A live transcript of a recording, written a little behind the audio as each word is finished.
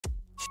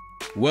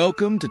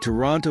Welcome to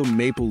Toronto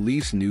Maple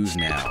Leafs News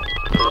Now.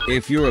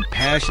 If you're a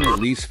passionate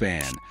Leafs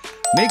fan,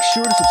 make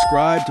sure to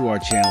subscribe to our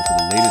channel for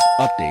the latest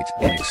updates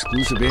and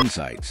exclusive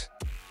insights.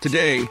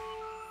 Today,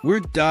 we're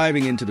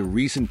diving into the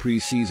recent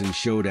preseason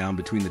showdown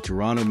between the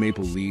Toronto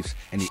Maple Leafs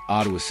and the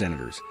Ottawa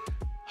Senators,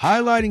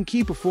 highlighting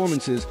key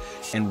performances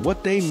and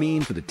what they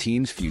mean for the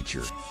team's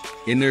future.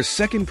 In their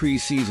second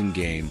preseason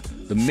game,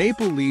 the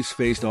Maple Leafs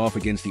faced off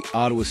against the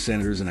Ottawa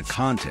Senators in a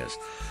contest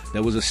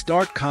that was a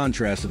stark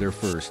contrast to their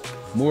first,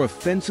 more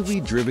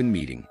offensively driven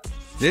meeting.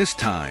 This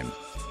time,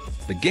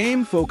 the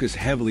game focused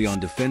heavily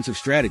on defensive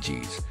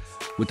strategies,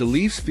 with the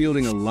Leafs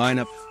fielding a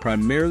lineup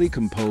primarily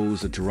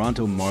composed of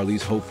Toronto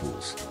Marlies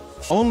hopefuls.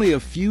 Only a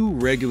few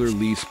regular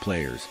Leafs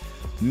players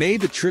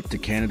made the trip to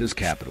Canada's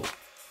capital.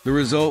 The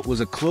result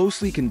was a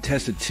closely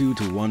contested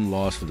 2-1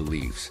 loss for the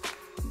Leafs.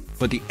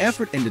 But the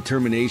effort and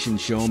determination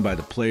shown by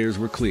the players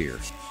were clear.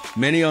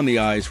 Many on the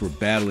ice were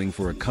battling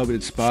for a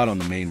coveted spot on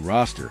the main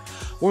roster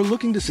or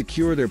looking to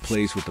secure their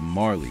place with the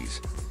Marlies,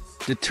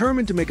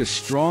 determined to make a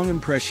strong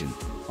impression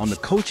on the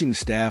coaching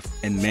staff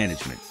and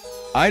management.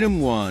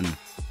 Item 1.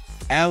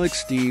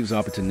 Alex Steeves'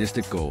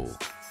 opportunistic goal.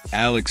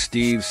 Alex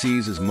Steeves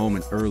seized his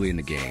moment early in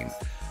the game,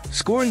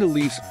 scoring the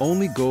Leafs'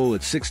 only goal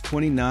at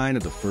 6:29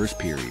 of the first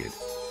period.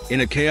 In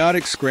a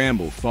chaotic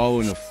scramble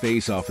following a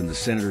face-off in the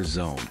Senators'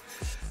 zone,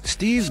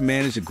 Steeves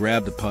managed to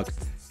grab the puck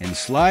and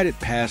slide it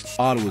past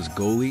Ottawa's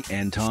goalie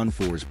Anton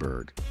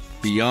Forsberg.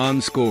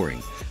 Beyond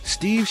scoring,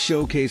 Steeves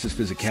showcased his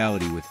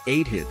physicality with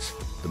 8 hits,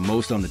 the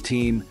most on the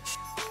team,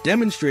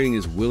 demonstrating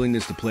his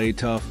willingness to play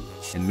tough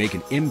and make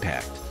an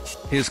impact.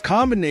 His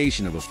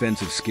combination of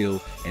offensive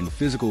skill and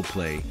physical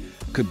play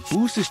could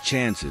boost his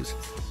chances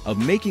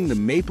of making the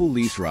Maple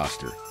Leafs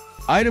roster.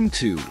 Item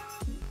 2.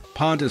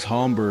 Pontus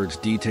Holmberg's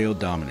detailed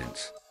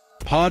dominance.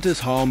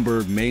 Pontus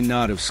Holmberg may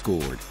not have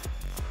scored,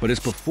 but his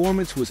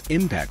performance was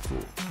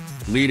impactful,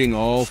 leading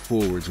all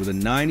forwards with a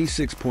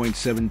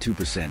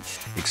 96.72%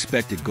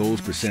 expected goals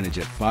percentage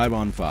at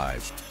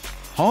 5-on-5.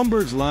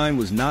 Holmberg's line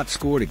was not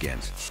scored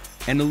against,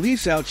 and the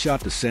Leafs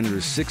outshot the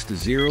Senators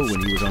 6-0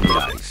 when he was on the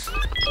ice.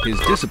 His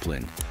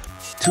disciplined,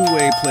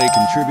 two-way play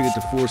contributed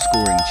to 4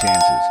 scoring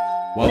chances,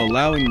 while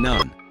allowing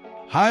none,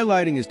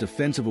 highlighting his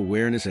defensive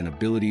awareness and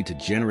ability to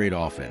generate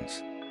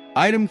offense.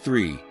 Item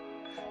 3.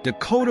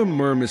 Dakota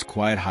Mermis'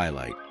 quiet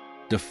highlight.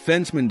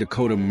 Defenseman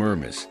Dakota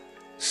Mermis,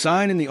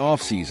 signed in the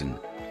offseason,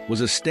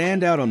 was a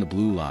standout on the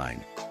blue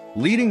line,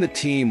 leading the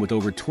team with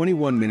over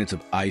 21 minutes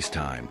of ice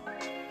time.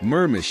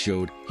 Mermis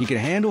showed he could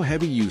handle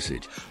heavy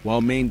usage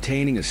while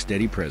maintaining a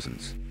steady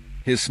presence.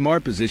 His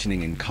smart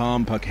positioning and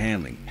calm puck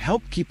handling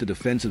helped keep the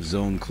defensive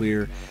zone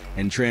clear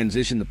and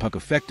transition the puck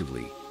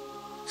effectively,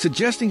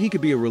 suggesting he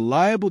could be a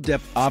reliable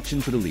depth option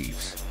for the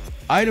Leafs.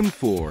 Item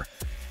 4.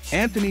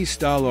 Anthony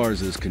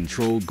Stolarz'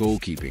 controlled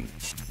goalkeeping.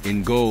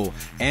 In goal,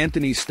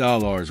 Anthony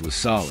Stolarz was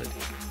solid,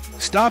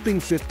 stopping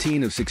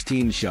 15 of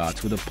 16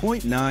 shots with a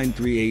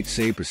 .938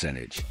 save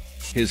percentage.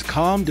 His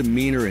calm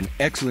demeanor and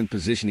excellent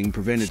positioning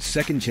prevented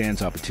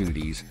second-chance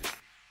opportunities,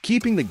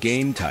 keeping the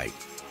game tight.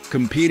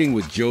 Competing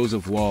with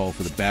Joseph Woll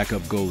for the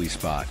backup goalie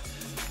spot,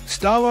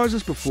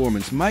 Stolarz'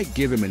 performance might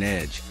give him an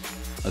edge,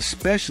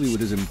 especially with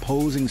his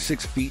imposing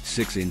 6 feet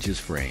 6 inches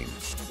frame.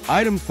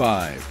 Item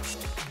 5.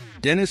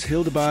 Dennis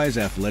Hildebuy's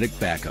athletic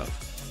backup.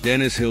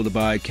 Dennis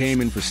Hildeby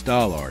came in for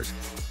Stolarz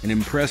and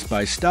impressed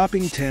by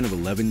stopping 10 of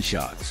 11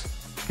 shots.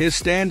 His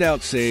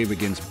standout save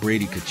against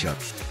Brady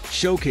Tkachuk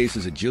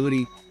showcases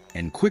agility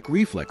and quick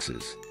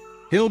reflexes.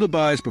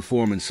 Hildebuy's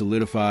performance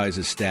solidifies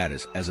his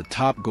status as a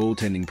top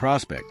goaltending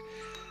prospect,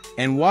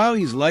 and while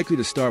he's likely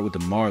to start with the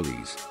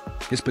Marlies,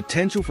 his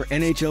potential for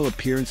NHL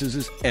appearances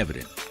is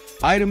evident.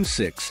 Item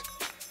 6.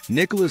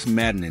 Nicholas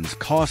Madinen's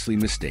costly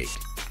mistake.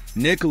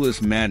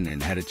 Nicholas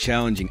Madinen had a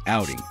challenging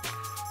outing,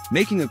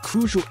 making a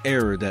crucial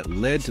error that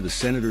led to the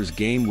Senators'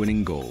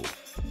 game-winning goal.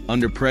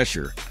 Under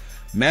pressure,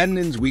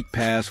 Madinen's weak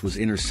pass was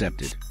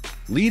intercepted,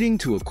 leading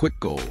to a quick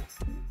goal.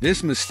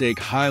 This mistake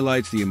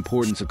highlights the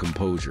importance of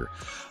composure,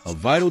 a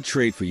vital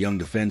trait for young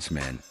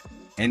defensemen,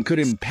 and could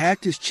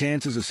impact his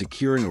chances of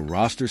securing a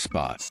roster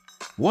spot.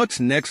 What's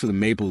next for the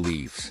Maple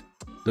Leafs?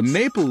 The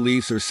Maple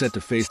Leafs are set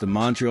to face the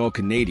Montreal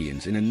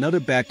Canadiens in another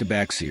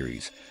back-to-back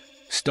series,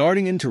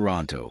 starting in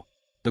Toronto.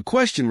 The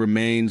question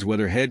remains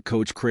whether head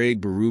coach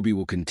Craig Berube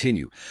will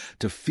continue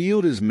to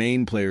field his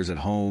main players at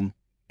home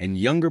and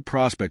younger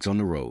prospects on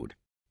the road.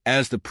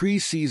 As the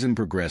preseason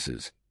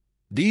progresses,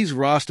 these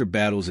roster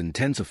battles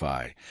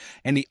intensify,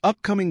 and the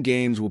upcoming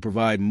games will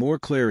provide more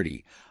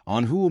clarity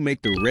on who will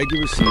make the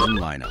regular season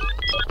lineup.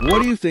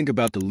 What do you think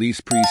about the Leafs'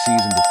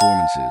 preseason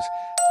performances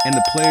and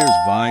the players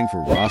vying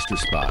for roster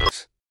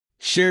spots?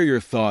 Share your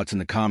thoughts in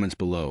the comments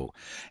below,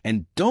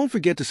 and don't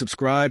forget to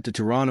subscribe to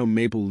Toronto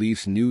Maple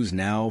Leafs News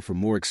Now for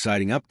more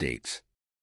exciting updates.